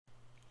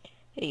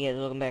Hey guys,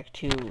 welcome back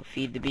to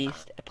Feed the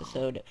Beast,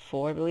 episode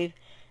 4, I believe.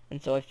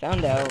 And so I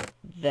found out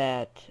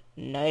that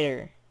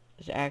niter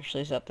is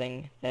actually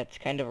something that's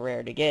kind of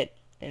rare to get.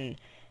 And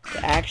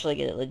to actually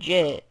get it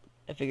legit,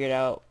 I figured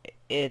out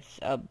it's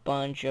a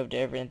bunch of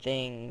different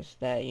things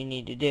that you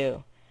need to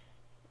do.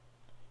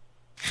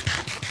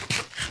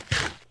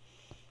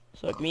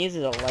 So it can be used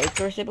as a light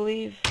source, I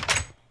believe.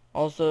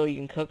 Also, you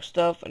can cook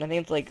stuff, and I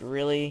think it's like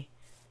really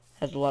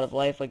has a lot of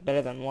life, like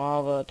better than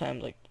lava,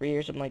 times like 3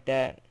 or something like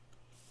that.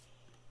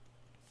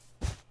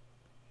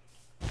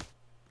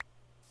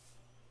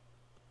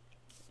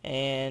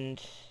 And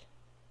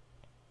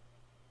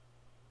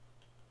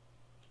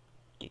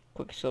get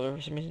quicksilver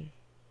for some reason.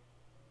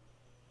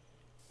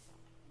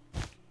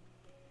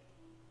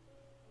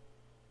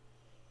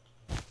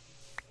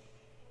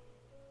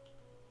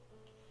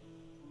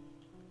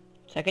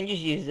 So I can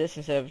just use this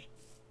instead of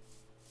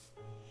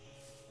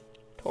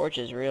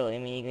torches, really. I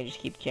mean, you can just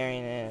keep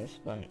carrying this,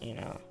 but, you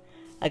know.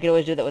 I could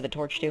always do that with a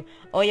torch, too.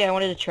 Oh, yeah, I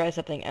wanted to try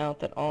something out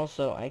that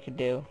also I could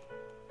do.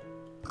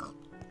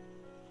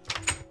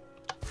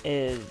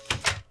 Is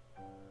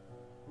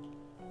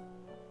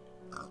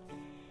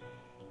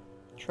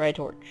try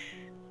torch.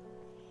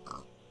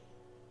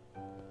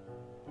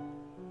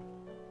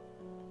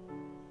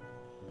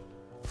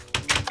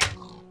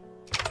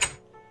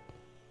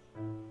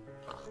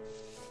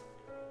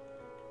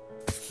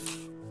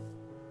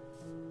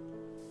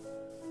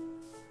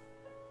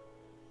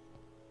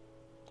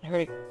 I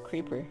heard a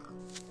creeper.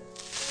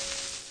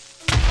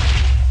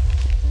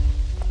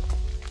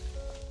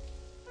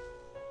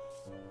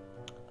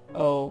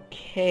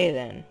 Okay,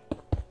 then.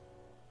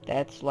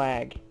 That's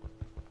lag.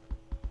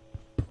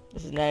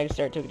 This is not a good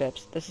start to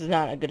episode. This is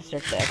not a good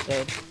start to the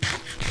episode.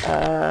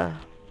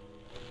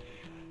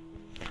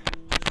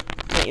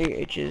 My ear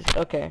itches.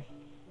 Okay.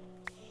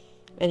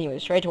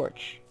 Anyways, try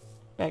torch.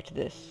 Back to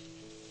this.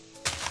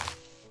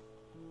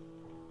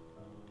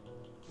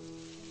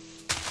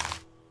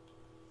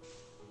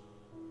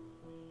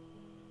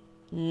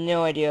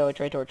 No idea how a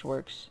tri-torch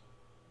works.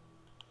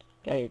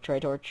 Got your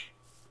tri-torch.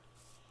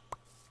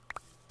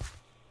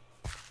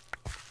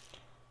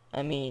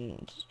 I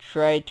mean,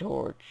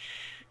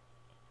 tri-torch.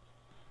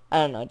 I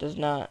don't know, it does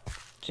not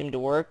seem to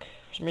work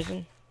for some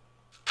reason.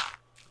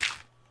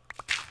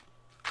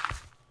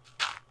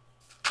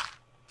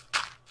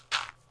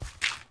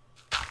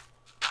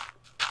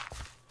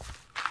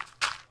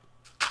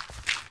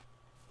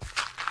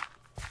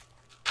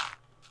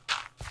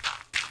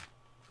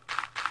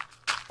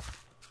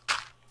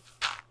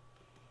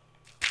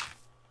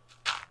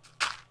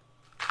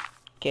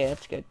 Okay,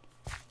 that's good.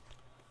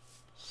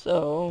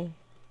 So,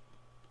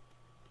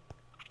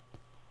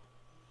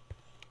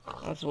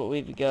 that's what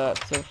we've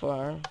got so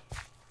far.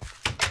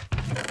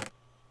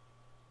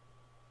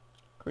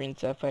 Green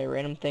sapphire,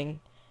 random thing.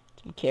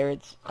 Some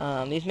carrots.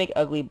 These make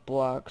ugly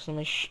blocks. Let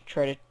me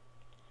try to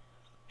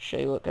show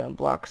you what kind of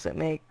blocks it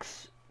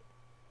makes.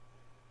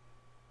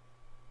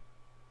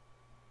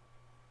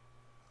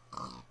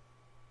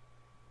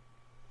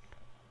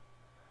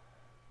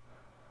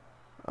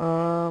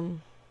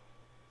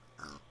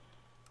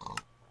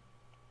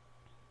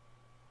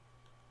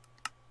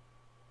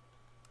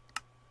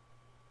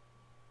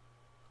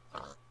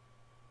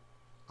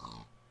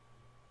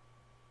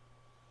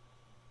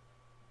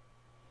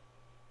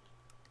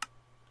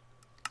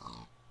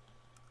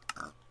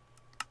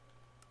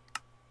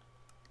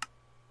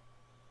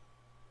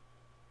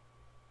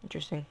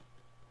 Interesting.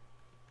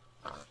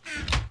 So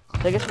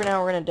I guess for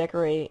now we're gonna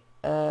decorate,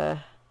 doesn't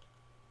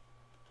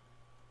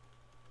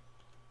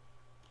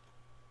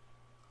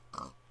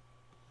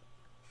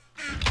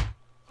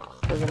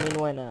mean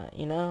why not,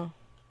 you know?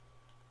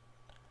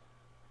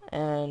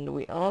 And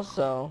we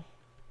also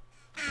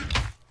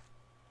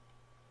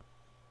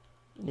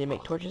need to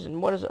make torches.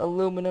 And what does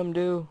aluminum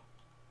do?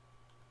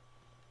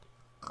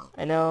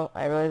 I know,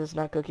 I realize it's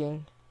not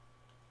cooking.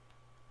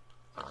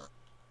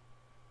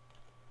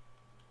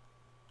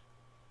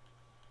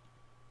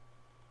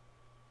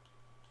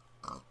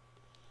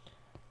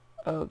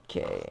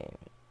 Okay.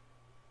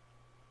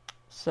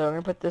 So I'm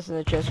gonna put this in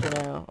the chest for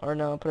now. Or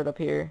no, I'll put it up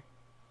here.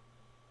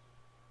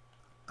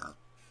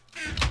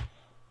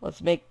 Let's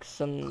make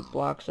some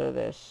blocks out of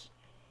this.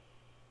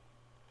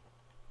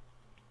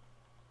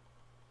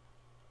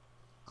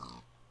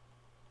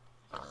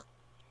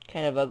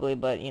 Kind of ugly,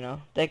 but, you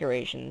know,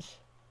 decorations.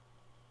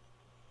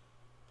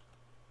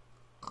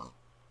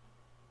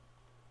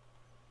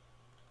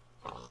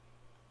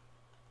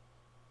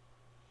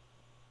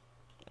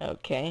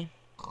 Okay.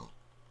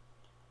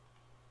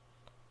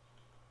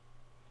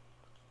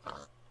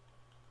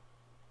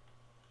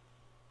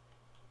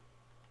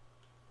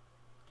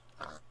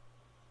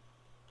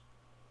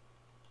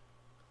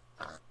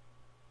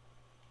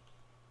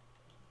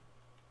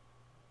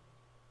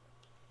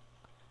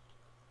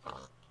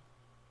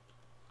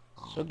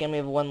 So again, we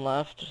have one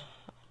left.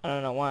 I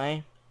don't know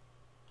why.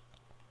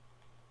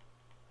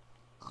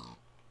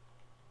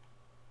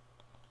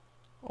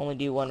 Only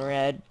do one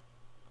red.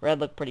 Red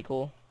looked pretty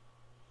cool.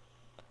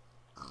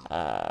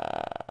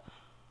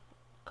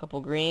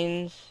 Couple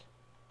greens.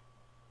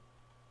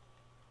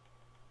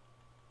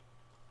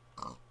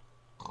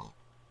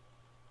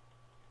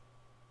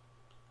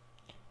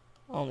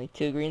 Only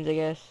 2 greens, I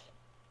guess.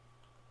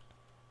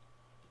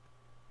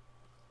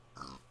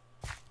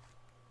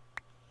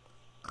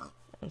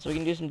 And so we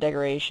can do some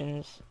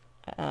decorations.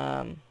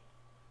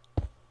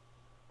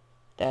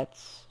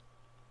 That's...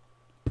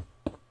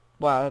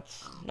 Wow,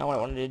 that's not what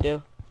I wanted to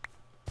do.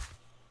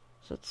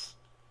 So it's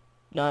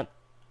not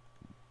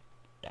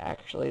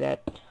actually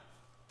that...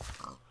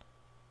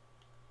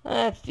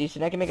 That's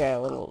decent. I can make a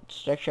little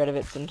structure out of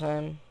it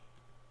sometime.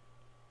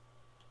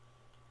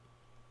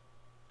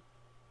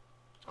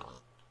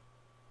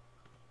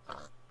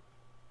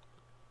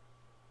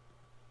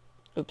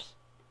 Oops.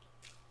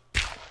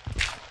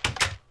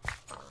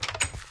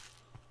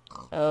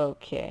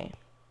 Okay.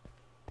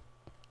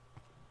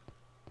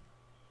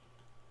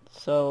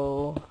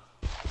 So...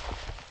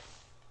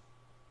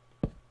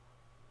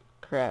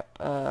 Crap.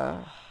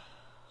 How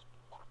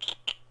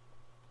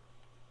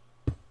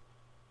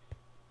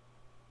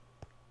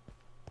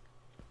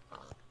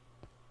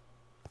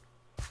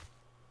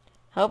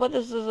about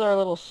this is our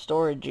little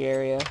storage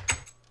area?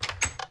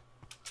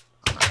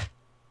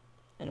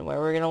 And where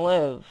we're gonna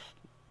live?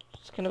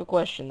 It's kind of a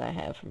question that I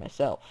have for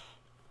myself.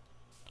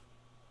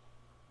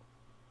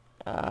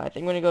 I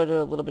think we're gonna go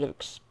do a little bit of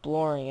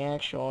exploring,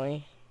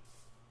 actually.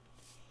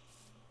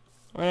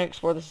 We're gonna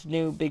explore this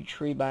new big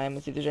tree biome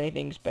and see if there's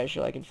anything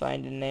special I can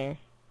find in there.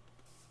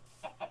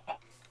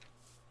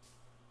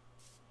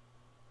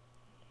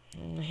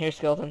 Here's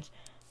skeletons.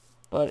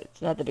 But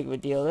it's not that big of a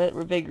deal.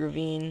 That big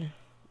ravine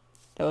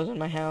that was in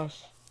my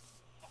house.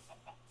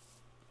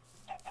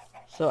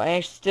 So I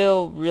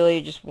still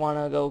really just want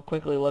to go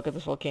quickly look at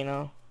this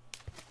volcano.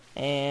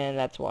 And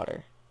that's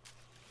water.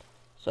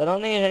 So I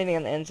don't think there's anything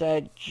on the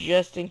inside.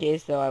 Just in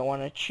case, though, I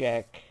want to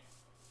check.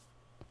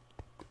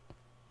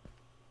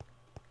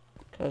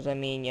 Because, I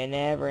mean, you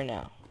never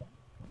know.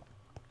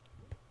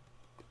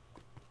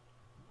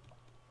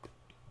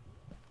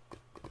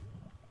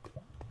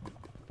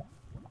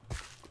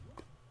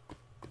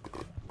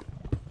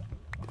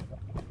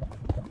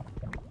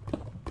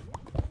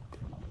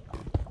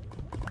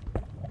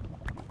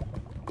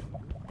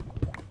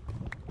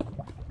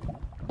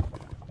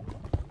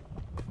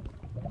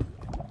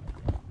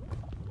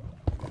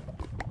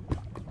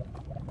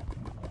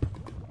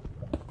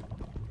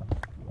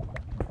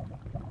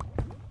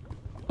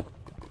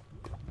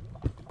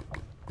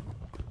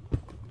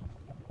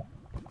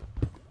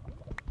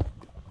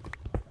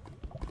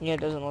 Yeah, it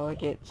doesn't look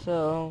like it,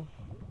 so...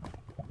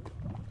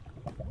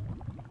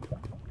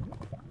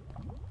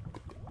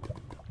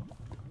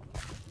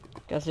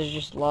 Guess it's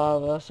just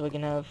lava, so we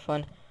can have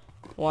fun.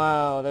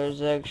 Wow,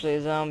 there's actually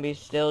a zombie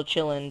still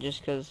chilling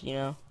just because, you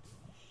know,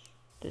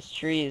 this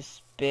tree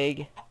is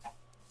big.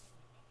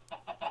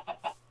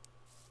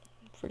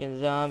 Freaking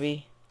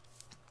zombie.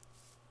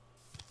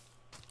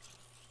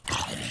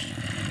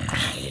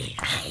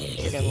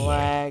 Freaking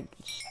lag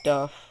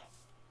stuff.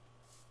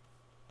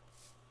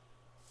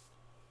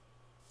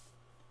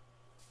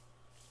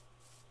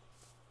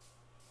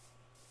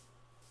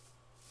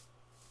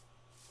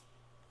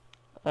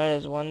 That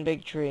is one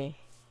big tree.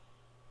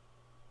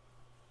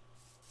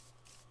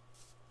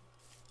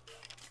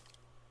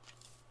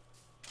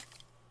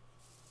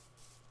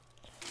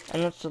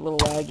 And that's a little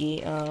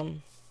laggy.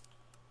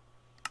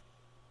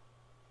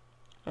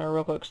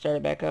 Real quick, start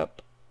it back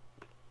up.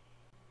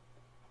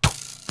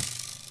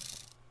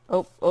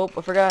 Oh,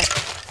 I forgot.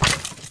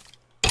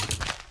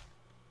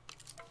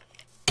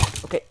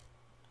 Okay.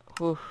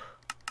 Whew.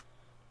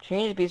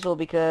 Change peaceful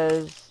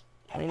because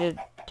I need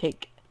to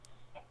take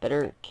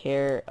better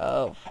care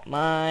of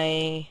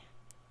my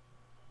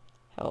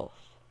health.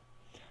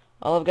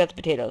 All I've got is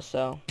potatoes,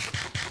 so.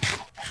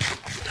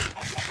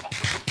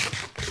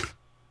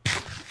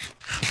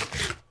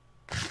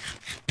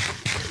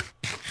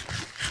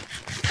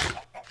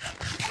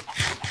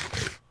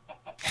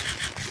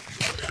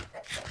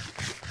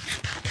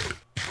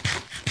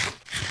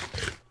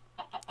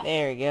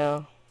 There we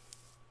go.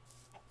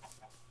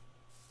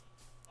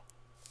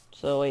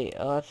 So wait,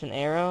 oh, that's an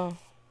arrow?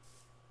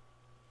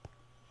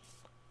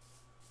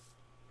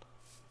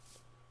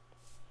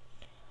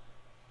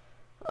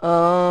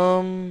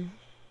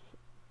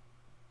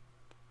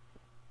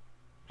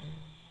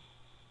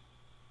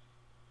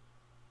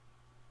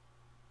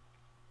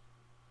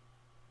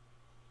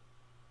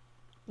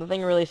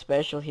 Nothing really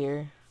special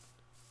here.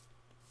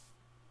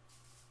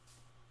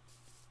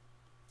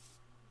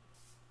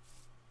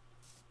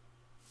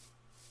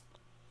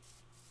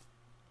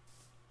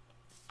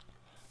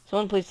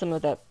 Someone please tell me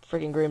what that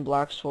freaking green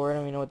block's for. I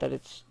don't even know what that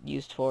it's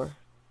used for.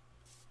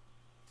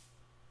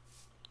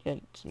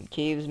 Get some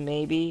caves,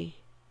 maybe.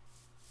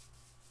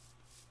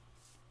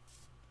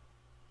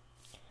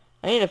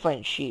 I need to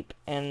find sheep,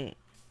 and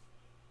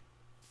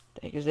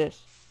the heck is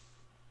this?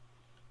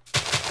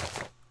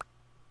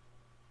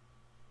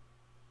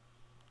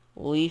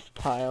 Leaf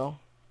pile.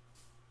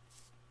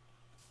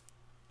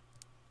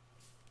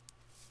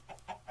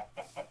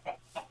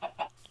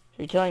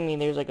 You're telling me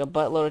there's like a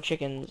buttload of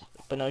chickens,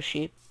 but no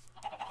sheep?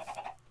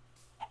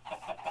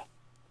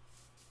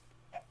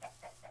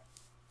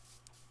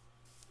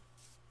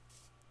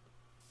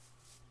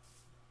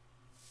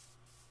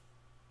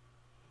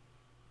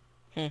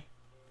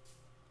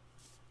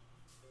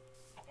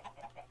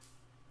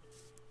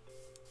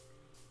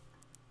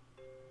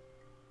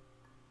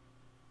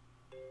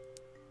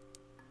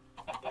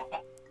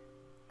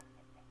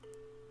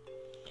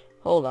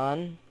 Hold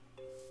on.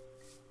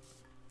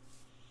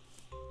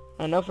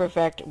 I know for a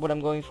fact what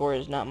I'm going for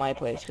is not my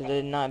place, because I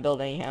did not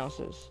build any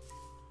houses.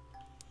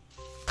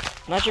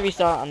 I'm not sure if you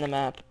saw it on the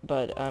map,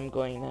 but I'm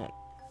going that.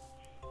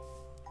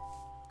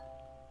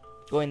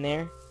 Going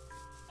there.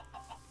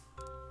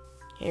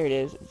 Here it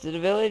is. Is it a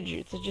village?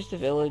 It's just a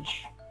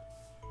village.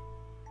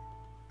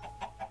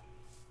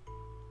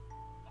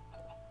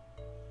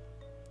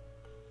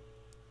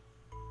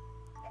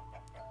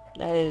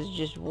 That is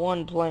just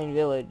one plain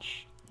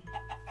village.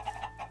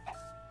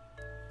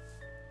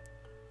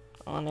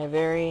 On a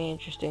very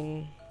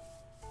interesting...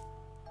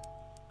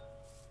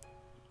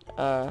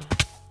 Oh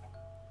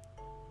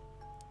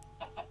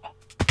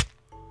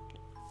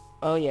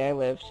yeah, I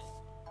lived.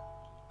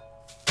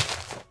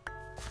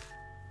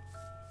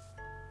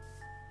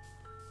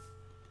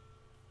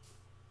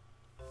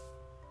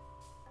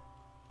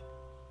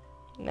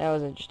 That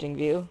was an interesting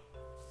view.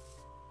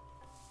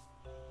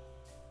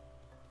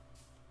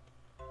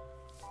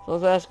 So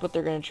let's ask what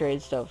they're gonna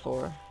trade stuff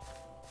for.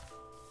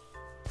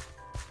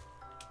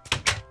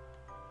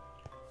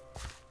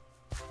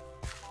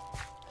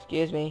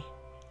 Excuse me.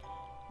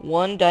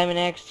 1 diamond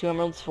axe, 2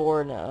 emeralds,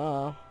 4.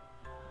 No.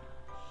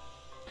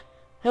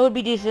 That would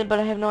be decent, but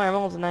I have no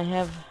emeralds and I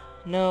have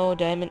no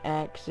diamond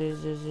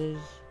axes.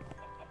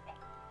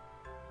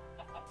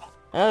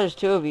 Oh, there's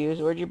 2 of you.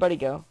 So where'd your buddy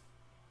go?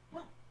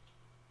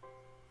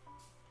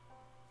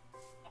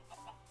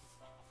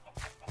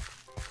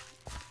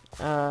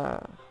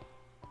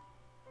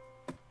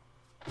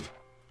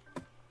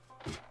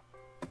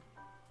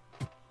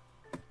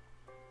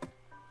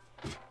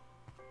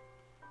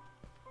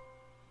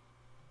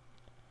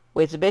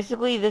 Wait, so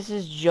basically this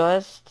is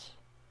just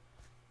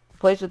a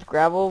place with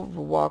gravel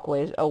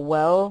walkways, a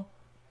well,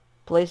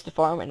 place to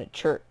farm, and a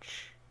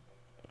church.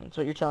 That's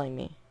what you're telling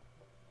me.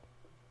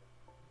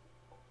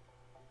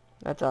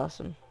 That's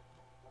awesome.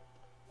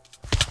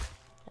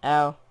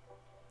 Ow.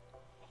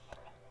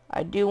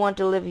 I do want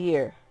to live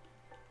here.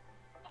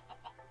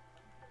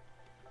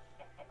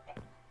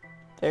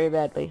 Very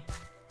badly.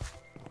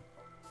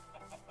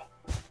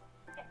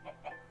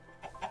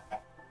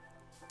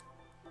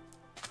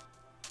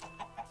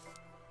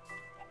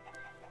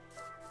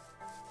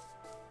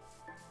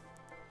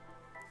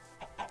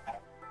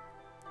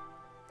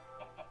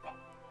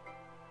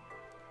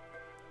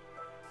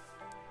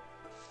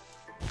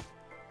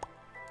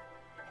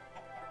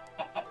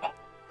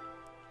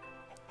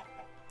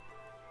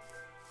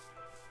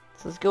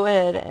 So let's go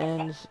ahead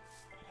and...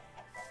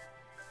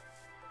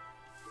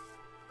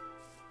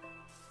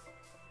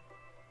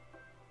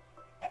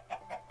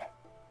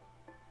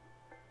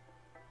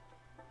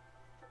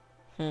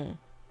 I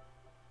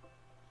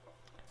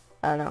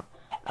don't know.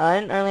 I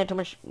didn't really have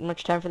too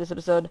much time for this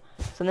episode.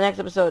 So in the next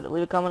episode,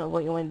 leave a comment of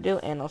what you want to do,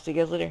 and I'll see you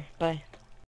guys later. Bye.